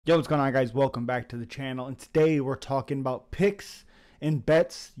Yo, what's going on, guys? Welcome back to the channel, and today we're talking about picks and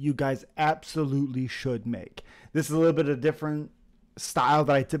bets you guys absolutely should make. This is a little bit of a different style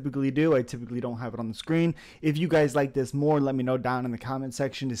that I typically do. I typically don't have it on the screen. If you guys like this more, let me know down in the comment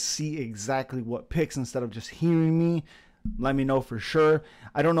section to see exactly what picks instead of just hearing me. Let me know for sure.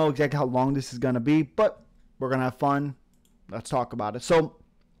 I don't know exactly how long this is going to be, but we're going to have fun. Let's talk about it. So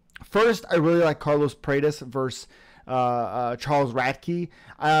first, I really like Carlos Paredes versus Charles Radke.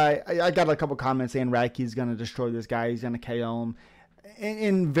 I got a couple comments saying Radke's going to destroy this guy. He's going to KO him.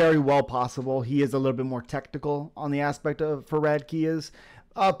 And very well possible. He is a little bit more technical on the aspect of for Radke is.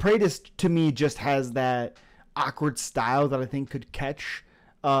 Paredes to me just has that awkward style that I think could catch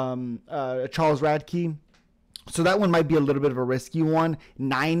Charles Radke. So that one might be a little bit of a risky one.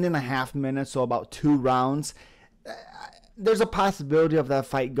 9.5 minutes, so about 2 rounds. There's a possibility of that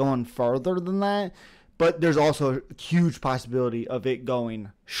fight going further than that, but there's also a huge possibility of it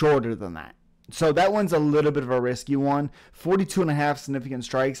going shorter than that. So that one's a little bit of a risky one. 42.5 significant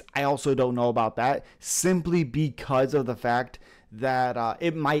strikes. I also don't know about that, simply because of the fact that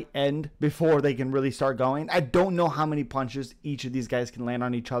it might end before they can really start going. I don't know how many punches each of these guys can land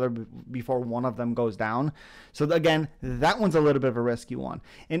on each other before one of them goes down. So again, that one's a little bit of a risky one.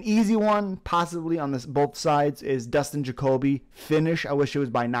 An easy one, possibly on this both sides, is Dustin Jacoby finish. I wish it was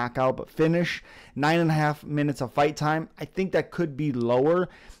by knockout, but finish. 9.5 minutes of fight time. I think that could be lower.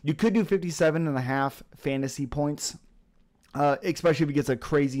 You could do 57.5 fantasy points. Especially if he gets a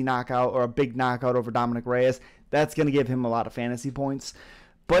crazy knockout or a big knockout over Dominic Reyes. That's going to give him a lot of fantasy points.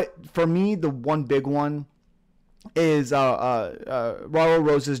 But for me, the one big one is Raul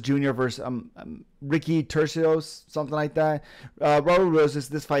Rosas Jr. versus Ricky Tercios, something like that. Raul Rosas,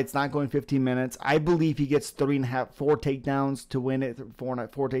 this fight's not going 15 minutes. I believe he gets 3.5, 4 takedowns to win it, 4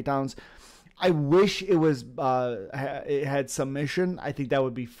 takedowns. I wish it was it had submission. I think that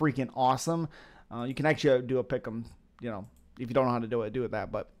would be freaking awesome. You can actually do a pick'em, if you don't know how to do it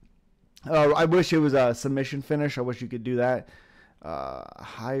that. But I wish it was a submission finish. I wish you could do that.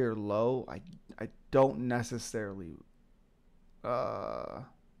 High or low, I don't necessarily. Okay,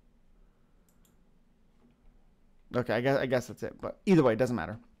 I guess that's it. But either way, it doesn't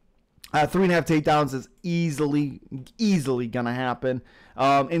matter. 3.5 takedowns is easily gonna happen.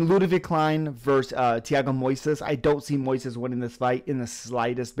 In Ludovic Klein versus Thiago Moises, I don't see Moises winning this fight in the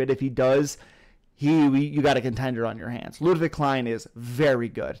slightest bit. If he does, you got a contender on your hands. Ludovic Klein is very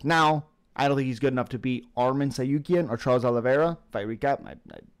good. Now, I don't think he's good enough to beat Arman Sayukian or Charles Oliveira. Fight recap.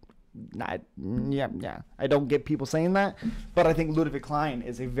 I don't get people saying that, but I think Ludovic Klein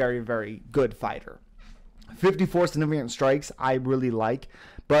is a very, very good fighter. 54 significant strikes, I really like,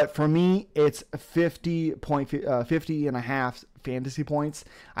 but for me, it's 50.5 fantasy points.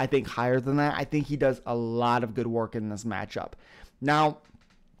 I think higher than that. I think he does a lot of good work in this matchup. Now,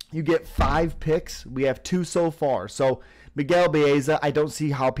 you get 5 picks. We have 2 so far. So Miguel Baeza, I don't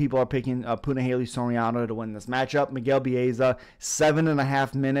see how people are picking Punahele Soriano to win this matchup. Miguel Baeza,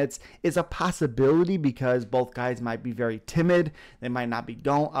 7.5 minutes is a possibility because both guys might be very timid. They might not be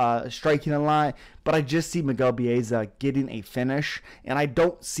striking a lot. But I just see Miguel Baeza getting a finish. And I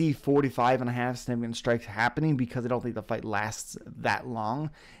don't see 45.5 significant strikes happening because I don't think the fight lasts that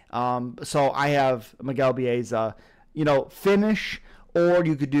long. So I have Miguel Baeza, finish. Or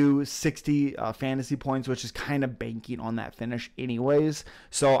you could do 60 fantasy points, which is kind of banking on that finish anyways.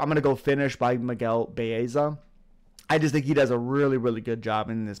 So I'm going to go finish by Miguel Baeza. I just think he does a really, really good job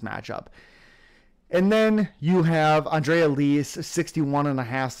in this matchup. And then you have Andrea Lee's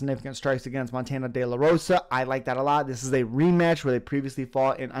 61.5 significant strikes against Montana De La Rosa. I like that a lot. This is a rematch where they previously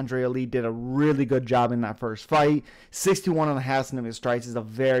fought, and Andrea Lee did a really good job in that first fight. 61.5 significant strikes is a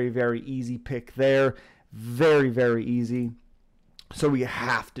very, very easy pick there. Very, very easy. So we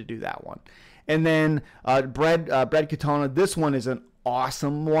have to do that one. And then Brad Katona, this one is an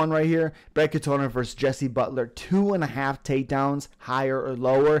awesome one right here. Brad Katona versus Jesse Butler, 2.5 takedowns, higher or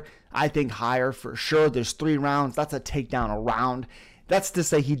lower. I think higher for sure. There's 3 rounds. That's a takedown a round. That's to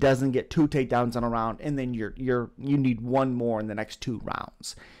say he doesn't get 2 takedowns in a round, and then you need 1 more in the next 2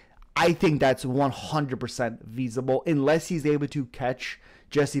 rounds. I think that's 100% feasible unless he's able to catch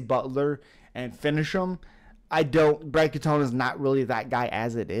Jesse Butler and finish him. Brad Katona is not really that guy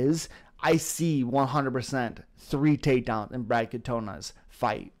as it is. I see 100% 3 takedowns in Brad Katona's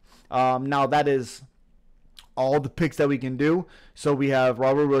fight. Now that is all the picks that we can do. So we have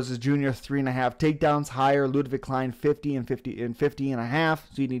Robert Rosas Jr. 3.5 takedowns higher. Ludovic Klein 50 and 50.5.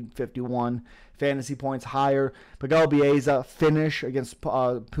 So you need 51 fantasy points higher. Miguel Baeza finish against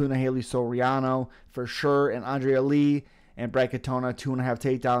Punahele Soriano for sure, and Andrea Lee. And Brad Katona, 2.5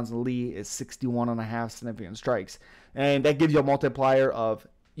 takedowns, and Lee is 61.5 significant strikes. And that gives you a multiplier of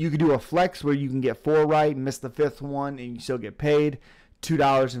You could do a flex where you can get 4 right, miss the 5th one, and you still get paid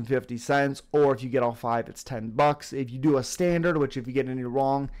 $2.50. Or if you get all 5, it's $10. If you do a standard, which if you get any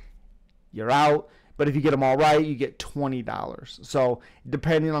wrong, you're out. But if you get them all right, you get $20. So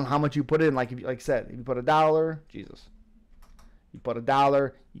depending on how much you put in, like I said, if you put $1, Jesus, you put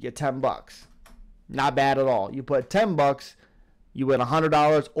 $1, you get $10. Not bad at all. You put $10, you win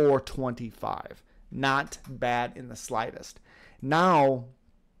 $100 or $25. Not bad in the slightest. Now,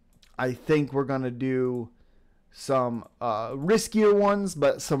 I think we're gonna do some riskier ones,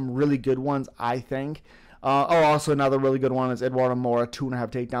 but some really good ones, I think. Also another really good one is Eduardo Mora, 2.5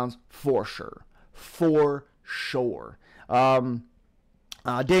 takedowns for sure. For sure. Jared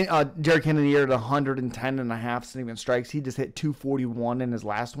Cannonier at 110.5 significant strikes. He just hit 241 in his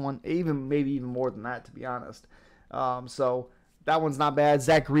last one. Maybe even more than that, to be honest. So that one's not bad.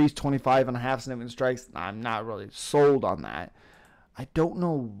 Zach Reeves, 25.5 significant strikes. I'm not really sold on that. I don't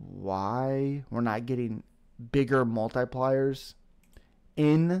know why we're not getting bigger multipliers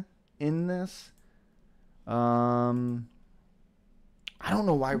in this. I don't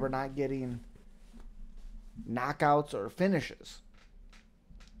know why we're not getting knockouts or finishes.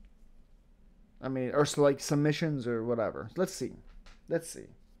 I mean, or so like submissions or whatever. Let's see.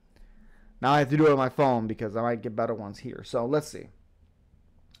 Now I have to do it on my phone because I might get better ones here. So let's see.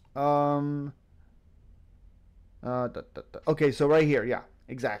 Okay, so right here, yeah,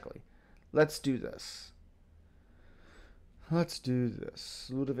 exactly. Let's do this.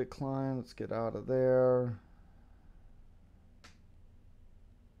 Ludovic Klein, let's get out of there.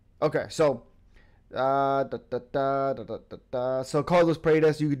 Okay, so so Carlos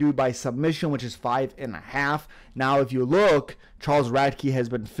Paredes you could do by submission, which is 5.5. Now if you look, Charles Radke has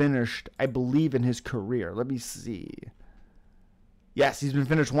been finished, I believe, in his career. Let me see. Yes, he's been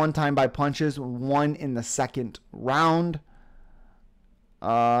finished 1 time by punches, 1 in the 2nd round.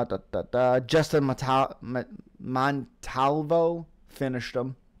 Justin Montalvo finished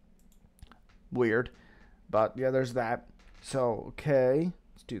him. Weird. But yeah, there's that. So, okay.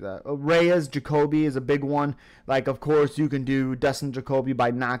 Let's do that. Reyes Jacoby is a big one. Like, of course, you can do Dustin Jacoby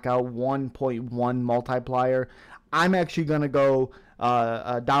by knockout, 1.1 multiplier. I'm actually going to go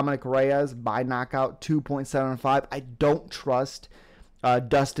Dominic Reyes by knockout, 2.75. I don't trust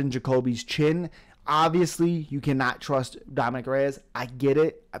Dustin Jacoby's chin. Obviously, you cannot trust Dominic Reyes. I get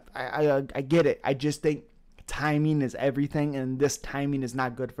it. I get it. I just think timing is everything, and this timing is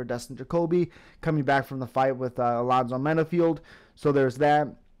not good for Dustin Jacoby coming back from the fight with Alonzo Menafield. So there's that.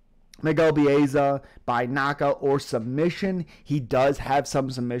 Miguel Baeza by knockout or submission. He does have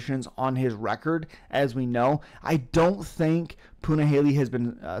some submissions on his record, as we know. I don't think Punahele has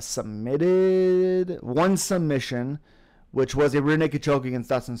been submitted. 1 submission, which was a rear naked choke against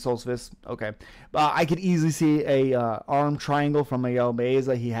Dustin Solsvis. Okay. I could easily see a arm triangle from Miguel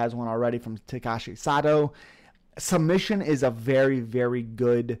Baeza. He has one already from Takashi Sato. Submission is a very, very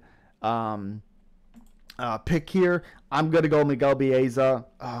good pick here. I'm going to go Miguel Baeza.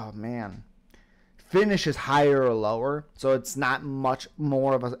 Oh, man. Finish is higher or lower, so it's not much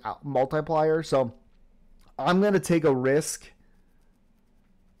more of a multiplier. So I'm going to take a risk.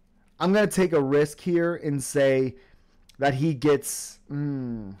 I'm going to take a risk here and say that he gets,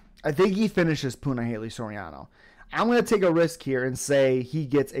 I think he finishes Punahele Soriano. I'm going to take a risk here and say he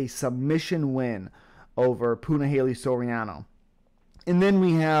gets a submission win over Punahele Soriano. And then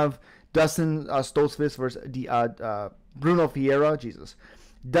we have Dustin Stoltzfus versus Bruno Ferreira. Jesus.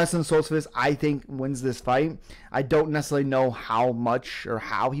 Dustin Stoltzfus, I think, wins this fight. I don't necessarily know how much or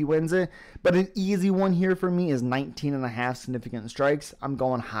how he wins it, but an easy one here for me is 19.5 significant strikes. I'm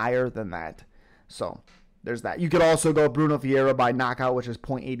going higher than that. So there's that. You could also go Bruno Ferreira by knockout, which is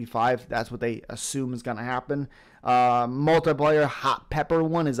 0.85. That's what they assume is going to happen. Multiplier hot pepper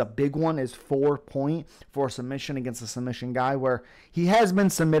one is a big one, is 4 point for submission against a submission guy, where he has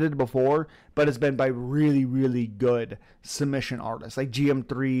been submitted before, but it's been by really, really good submission artists like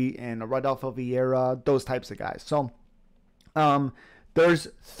GM3 and Rodolfo Vieira, those types of guys. So there's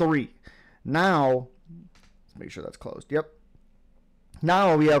 3. Now, let's make sure that's closed. Yep.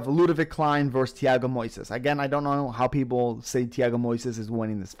 Now we have Ludovic Klein versus Thiago Moises. Again, I don't know how people say Thiago Moises is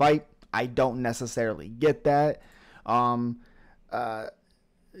winning this fight. I don't necessarily get that.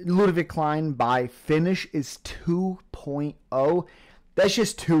 Ludovic Klein by finish is 2.0. That's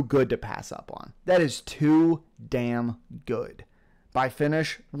just too good to pass up on. That is too damn good. By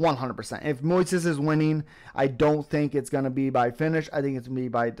finish, 100%. If Moises is winning, I don't think it's going to be by finish. I think it's going to be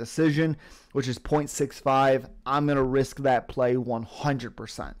by decision, which is 0.65. I'm going to risk that play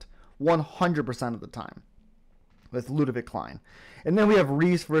 100%. 100% of the time with Ludovic Klein. And then we have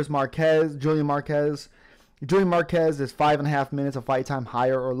Reese versus Marquez, Julian Marquez. Julian Marquez is 5.5 minutes of fight time,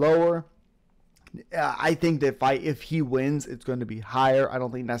 higher or lower. I think that if he wins, it's going to be higher. I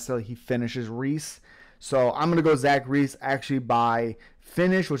don't think necessarily he finishes Reese. So I'm going to go Zach Reese actually by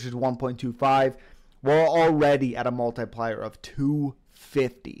finish, which is 1.25. We're already at a multiplier of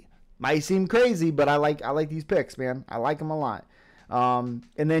 250. Might seem crazy, but I like these picks, man. I like them a lot. And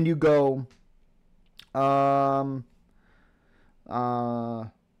then you go Andrea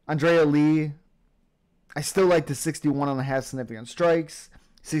Lee. I still like the 61.5 significant strikes,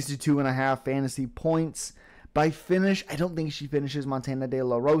 62.5 fantasy points. By finish, I don't think she finishes Montana De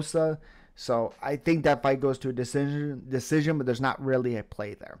La Rosa. So I think that fight goes to a decision, but there's not really a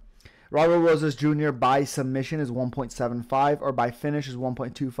play there. Robert Rosas Jr. by submission is 1.75, or by finish is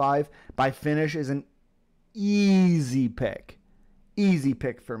 1.25. By finish is an easy pick. Easy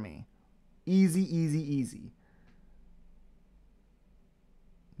pick for me. Easy.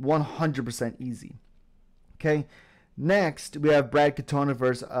 100% easy. Okay. Next, we have Brad Katona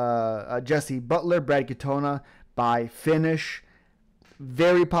versus Jesse Butler. Brad Katona by finish.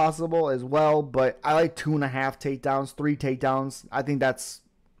 Very possible as well, but I like 2.5 takedowns, 3 takedowns. I think that's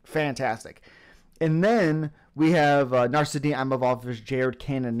fantastic. And then we have Narsadine Imavov versus Jared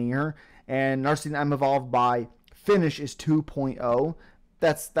Cannonier. And Narsadine Imavov by finish is 2.0.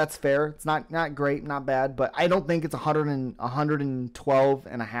 That's fair. It's not great, not bad, but I don't think it's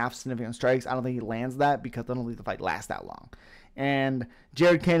 112.5 significant strikes. I don't think he lands that because I don't think the fight lasts that long. And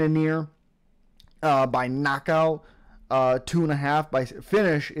Jared Cannonier by knockout, 2.5. By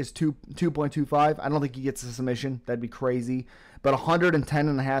finish is 2.25. I don't think he gets a submission. That'd be crazy. But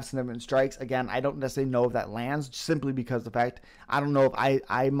 110.5 significant strikes. Again, I don't necessarily know if that lands, simply because the fact I don't know if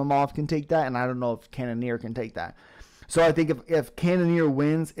Imavov can take that, and I don't know if Cannonier can take that. So I think if Cannonier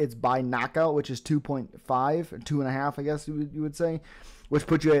wins, it's by knockout, which is 2.5 or 2.5, I guess you would say, which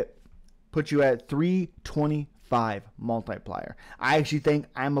puts you at 325 multiplier. I actually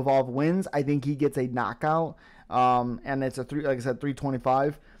think Imavov wins. I think he gets a knockout, and it's like I said,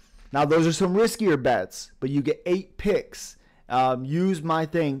 325. Now those are some riskier bets, but you get 8 picks. Use my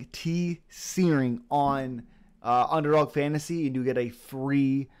thing T Searing on Underdog Fantasy, and you get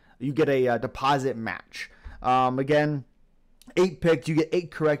a deposit match. Again, 8 picks, you get 8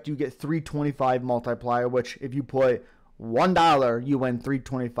 correct, you get 325 multiplier, which if you put $1, you win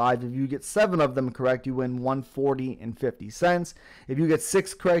 325. If you get 7 of them correct, you win $1.40. If you get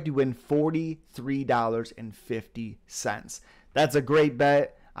 6 correct, you win $43.50. That's a great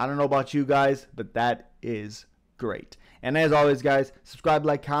bet. I don't know about you guys, but that is great. And as always, guys, subscribe,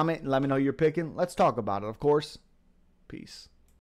 like, comment, and let me know who you're picking. Let's talk about it, of course. Peace.